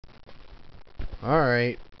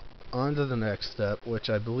Alright, on to the next step, which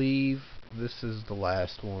I believe this is the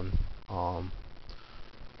last one.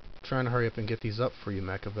 Trying to hurry up and get these up for you,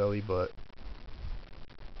 Machiavelli, but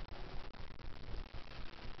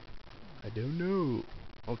I don't know.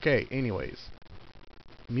 Okay, anyways.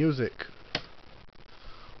 Music.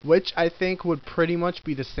 Which I think would pretty much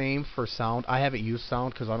be the same for sound. I haven't used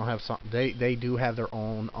sound because I don't have sound. They do have their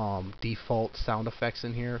own default sound effects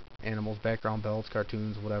in here. Animals, background bells,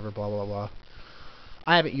 cartoons, whatever, blah, blah, blah.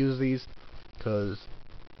 I haven't used these because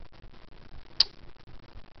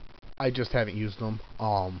I just haven't used them.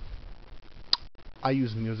 I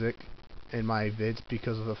use music in my vids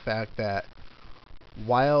because of the fact that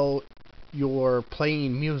while you're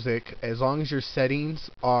playing music, as long as your settings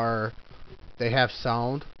are, they have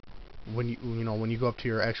sound, when you go up to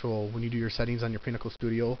your actual, when you do your settings on your Pinnacle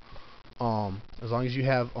Studio, as long as you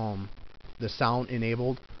have the sound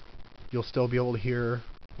enabled, you'll still be able to hear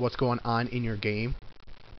what's going on in your game.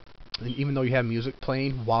 And even though you have music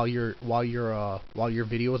playing while your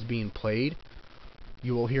video is being played,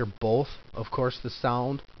 you will hear both. Of course, the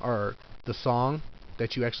sound or the song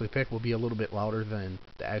that you actually pick will be a little bit louder than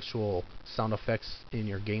the actual sound effects in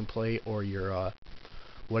your gameplay or your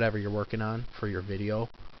whatever you're working on for your video.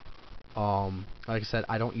 Like I said,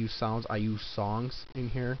 I don't use sounds, I use songs in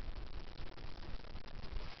here.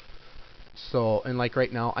 So, and like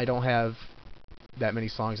right now, I don't have that many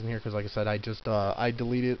songs in here because, like I said, I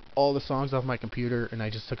deleted all the songs off my computer and I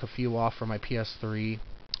just took a few off for my PS3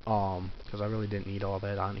 because I really didn't need all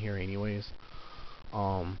that on here anyways.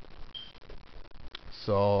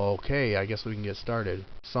 So okay, I guess we can get started.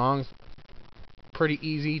 Songs, pretty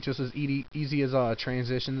easy, just as easy as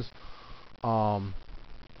transitions.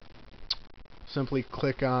 Simply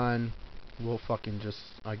click on, we'll fucking just,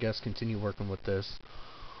 I guess, continue working with this.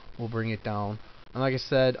 We'll bring it down. And like I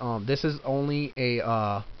said, this is only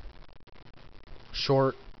a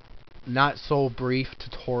short, not so brief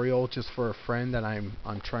tutorial just for a friend that I'm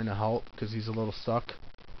trying to help because he's a little stuck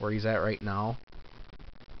where he's at right now.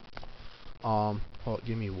 Hold,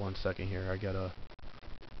 give me 1 second here. I gotta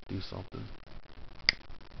do something.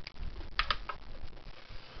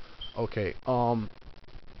 Okay.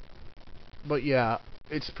 But yeah,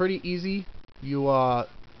 it's pretty easy. You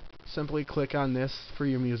simply click on this for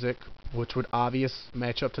your music, which would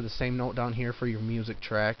match up to the same note down here for your music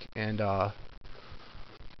track, and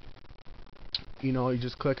you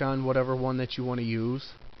just click on whatever one that you want to use.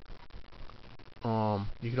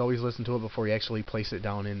 You could always listen to it before you actually place it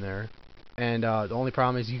down in there. And the only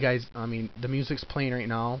problem is the music's playing right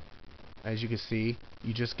now, as you can see.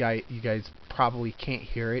 You guys probably can't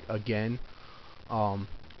hear it again. Well,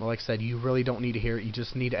 like I said, you really don't need to hear it. You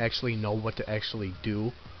just need to actually know what to actually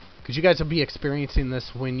do, because you guys will be experiencing this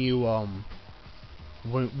when you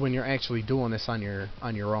when you're actually doing this on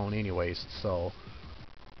your own, anyways. So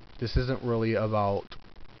this isn't really about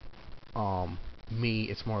me.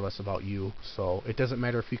 It's more or less about you. So it doesn't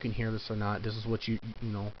matter if you can hear this or not. This is what you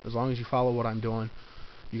know. As long as you follow what I'm doing,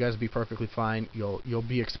 you guys will be perfectly fine. You'll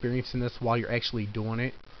be experiencing this while you're actually doing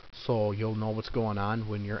it, so you'll know what's going on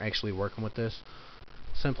when you're actually working with this.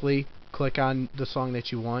 Simply click on the song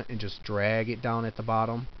that you want and just drag it down at the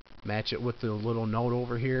bottom, match it with the little note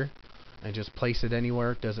over here, and just place it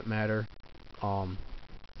anywhere. It doesn't matter.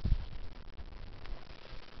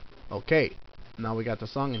 Okay, now we got the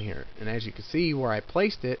song in here, and as you can see where I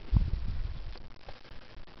placed it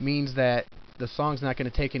means that the song's not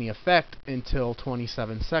going to take any effect until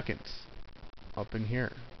 27 seconds up in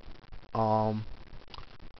here.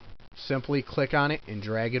 Simply click on it and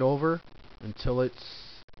drag it over until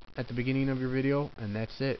it's at the beginning of your video, and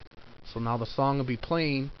that's it. So now the song will be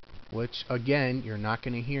playing, which again you're not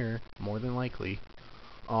going to hear, more than likely.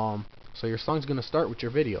 So your song's going to start with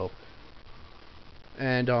your video.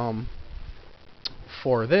 And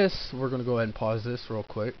for this, we're going to go ahead and pause this real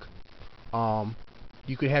quick.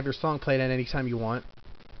 You could have your song played at any time you want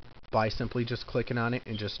by simply just clicking on it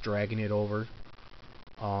and just dragging it over.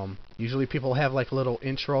 Usually people have like a little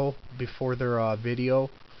intro before their video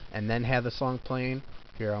and then have the song playing.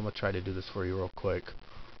 Here, I'm going to try to do this for you real quick.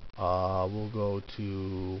 We'll go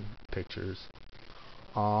to pictures.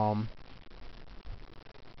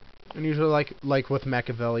 And usually like with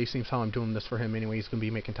Machiavelli, seems how I'm doing this for him anyway, he's going to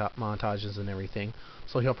be making top montages and everything.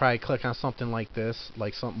 So he'll probably click on something like this,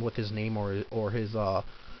 like something with his name or his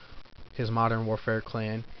Modern Warfare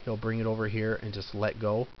clan. He'll bring it over here and just let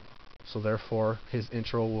go. So therefore, his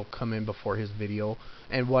intro will come in before his video.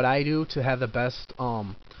 And what I do to have the best,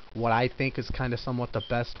 what I think is kind of somewhat the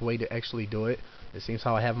best way to actually do it, it seems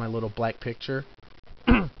how I have my little black picture,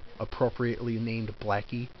 appropriately named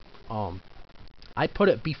Blackie. I put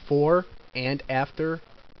it before and after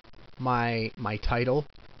my title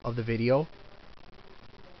of the video,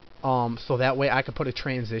 so that way I could put a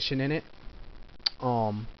transition in it.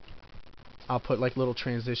 I'll put like little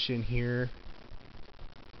transition here,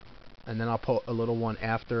 and then I'll put a little one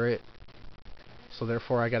after it. So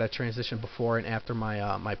therefore I got a transition before and after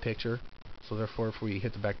my my picture. So therefore if we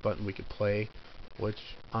hit the back button we could play, which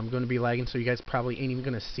I'm going to be lagging, so you guys probably ain't even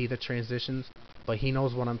going to see the transitions, but he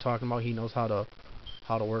knows what I'm talking about. He knows how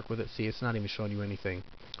to work with it. See, it's not even showing you anything.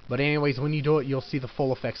 But anyways, when you do it, you'll see the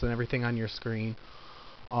full effects and everything on your screen.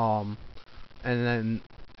 And then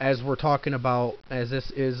as we're talking about, as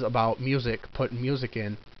this is about music, putting music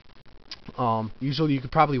in, usually you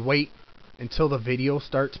could probably wait until the video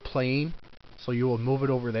starts playing, so you will move it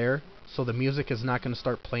over there, so the music is not going to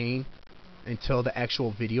start playing until the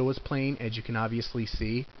actual video is playing, as you can obviously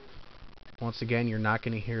see. Once again, you're not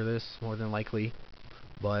going to hear this more than likely,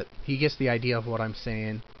 but he gets the idea of what I'm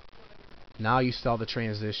saying. Now you saw the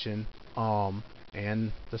transition,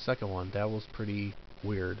 and the second one. That was pretty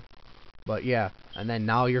weird. But yeah, and then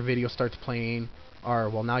now your video starts playing, or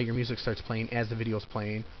well, now your music starts playing as the video is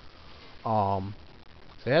playing. So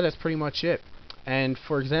yeah, that's pretty much it. And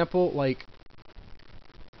for example, like,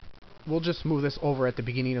 we'll just move this over at the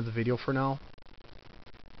beginning of the video for now.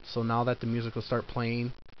 So now that the music will start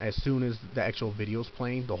playing as soon as the actual video is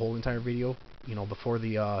playing, the whole entire video, you know, before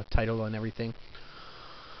the title and everything.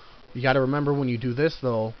 You got to remember, when you do this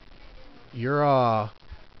though, your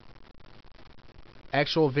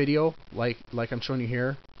actual video, like I'm showing you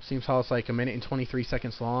here, seems how it's like 1 minute and 23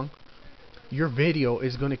 seconds long. Your video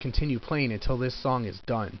is going to continue playing until this song is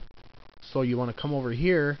done. So you want to come over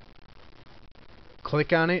here,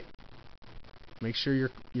 click on it, make sure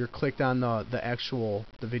you're clicked on the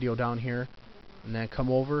video down here, and then come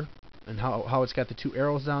over, and how it's got the 2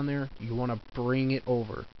 arrows down there, you want to bring it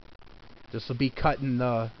over. This will be taking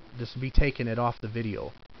it off the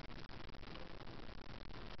video.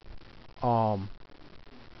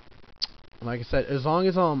 Like I said, as long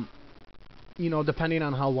as you know, depending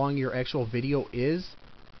on how long your actual video is,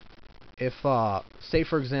 if say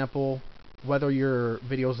for example, whether your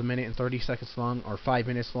video is 1 minute and 30 seconds long or 5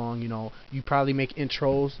 minutes long, you know, you probably make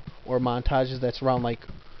intros or montages that's around like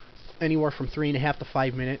anywhere from 3.5 to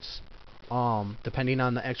 5 minutes, depending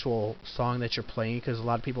on the actual song that you're playing, because a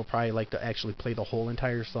lot of people probably like to actually play the whole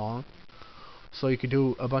entire song. So you could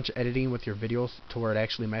do a bunch of editing with your videos to where it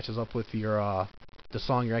actually matches up with your the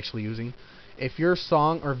song you're actually using. If your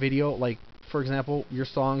song or video, like for example, your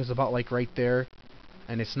song is about like right there,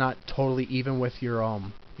 and it's not totally even with your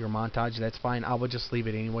montage, that's fine. I would just leave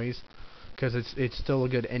it anyways, because it's still a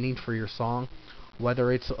good ending for your song,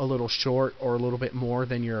 whether it's a little short or a little bit more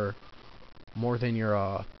than your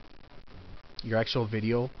actual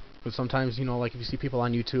video. But sometimes, you know, like if you see people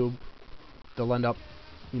on YouTube, they'll end up,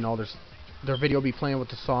 you know, their video will be playing with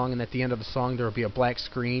the song, and at the end of the song there will be a black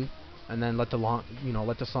screen, and then let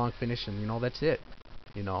the song finish, and you know, that's it.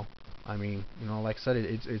 You know, I mean, you know, like I said,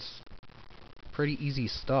 it's pretty easy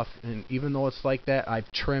stuff. And even though it's like that,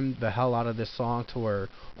 I've trimmed the hell out of this song to where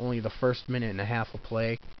only the first 1.5 minutes will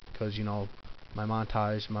play, because you know, my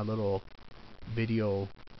montage, my little video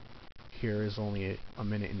here is only 1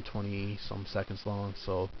 minute and 20 some seconds long.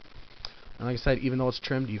 So, and like I said, even though it's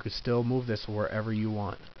trimmed, you could still move this wherever you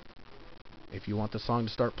want. If you want the song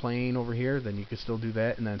to start playing over here, then you can still do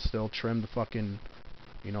that, and then still trim the fucking,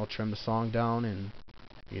 you know, trim the song down. And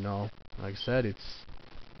you know, like I said, it's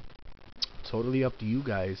totally up to you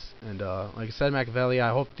guys. And like I said, Machiavelli, I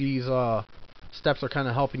hope these steps are kind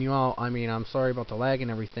of helping you out. I mean, I'm sorry about the lag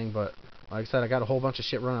and everything, but like I said, I got a whole bunch of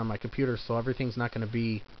shit running on my computer, so everything's not going to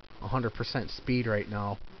be 100% speed right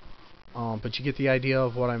now. But you get the idea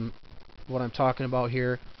of what I'm talking about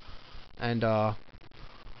here. And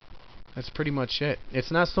that's pretty much it.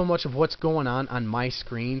 It's not so much of what's going on my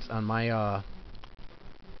screens, on my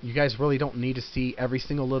you guys really don't need to see every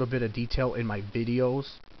single little bit of detail in my videos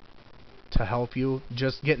to help you.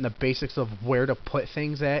 Just getting the basics of where to put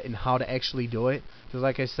things at and how to actually do it. Because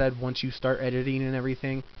like I said, once you start editing and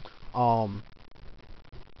everything,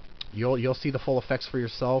 you'll see the full effects for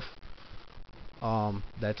yourself.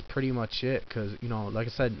 That's pretty much it. Because you know, like I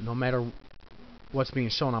said, no matter what's being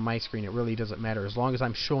shown on my screen, it really doesn't matter. As long as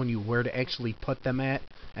I'm showing you where to actually put them at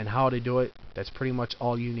and how to do it, that's pretty much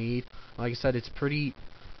all you need. Like I said, it's pretty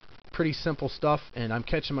simple stuff, and I'm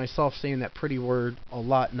catching myself saying that pretty word a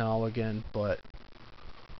lot now again, but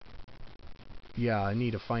yeah, I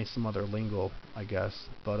need to find some other lingo, I guess.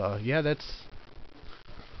 But yeah,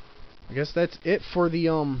 I guess that's it for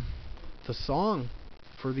the song,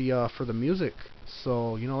 for the music.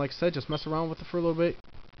 So, you know, like I said, just mess around with it for a little bit.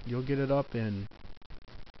 You'll get it up, and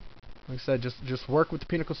like I said, just work with the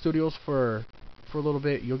Pinnacle Studios for for a little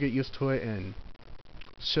bit, you'll get used to it, and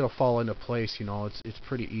shit'll fall into place. You know, it's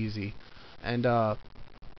pretty easy. And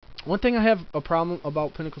one thing I have a problem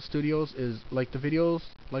about Pinnacle Studios is like the videos,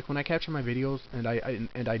 like when I capture my videos and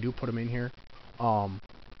I do put them in here,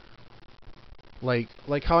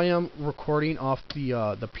 like how I am recording off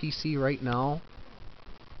the PC right now.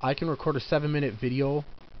 I can record a 7-minute video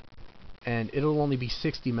and it'll only be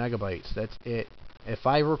 60 megabytes. That's it. If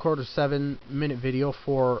I record a 7-minute video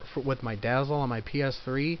for with my Dazzle on my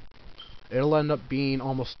PS3, it'll end up being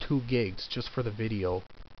almost 2 gigs just for the video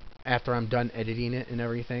after I'm done editing it and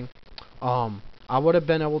everything. I would have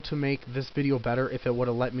been able to make this video better if it would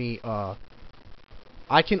have let me,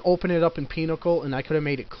 I can open it up in Pinnacle and I could have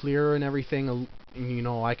made it clearer and everything. You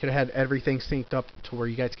know, I could have had everything synced up to where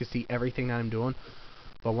you guys could see everything that I'm doing.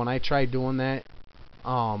 But when I tried doing that,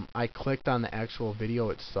 I clicked on the actual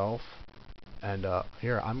video itself, and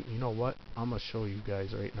here, you know what? I'm gonna show you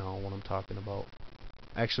guys right now what I'm talking about.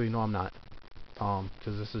 Actually, no, I'm not,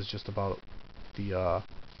 because this is just about the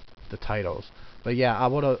titles. But yeah, I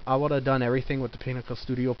would have done everything with the Pinnacle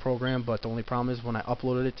Studio program, but the only problem is when I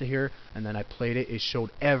uploaded it to here and then I played it, it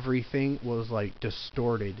showed everything was like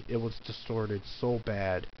distorted. It was distorted so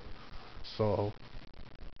bad. So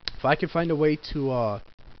if I could find a way to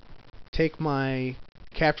take my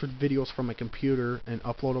captured videos from my computer and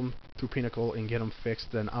upload them through Pinnacle and get them fixed,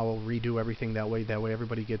 then I will redo everything that way. That way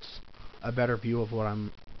everybody gets a better view of what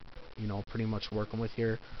I'm, you know, pretty much working with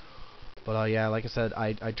here. But yeah, like I said,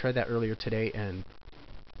 I tried that earlier today, and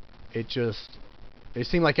it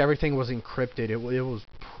seemed like everything was encrypted. It was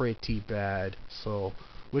pretty bad. So,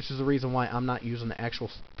 which is the reason why I'm not using the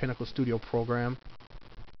actual Pinnacle Studio program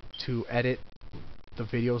to edit the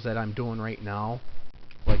videos that I'm doing right now,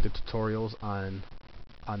 like the tutorials on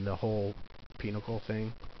the whole Pinnacle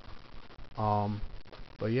thing.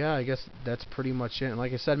 But yeah, I guess that's pretty much it. And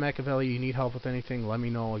like I said, Machiavelli, you need help with anything, let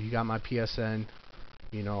me know. You got my PSN,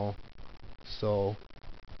 you know. So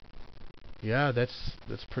yeah,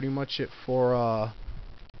 that's pretty much it for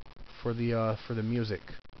the music.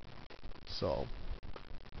 So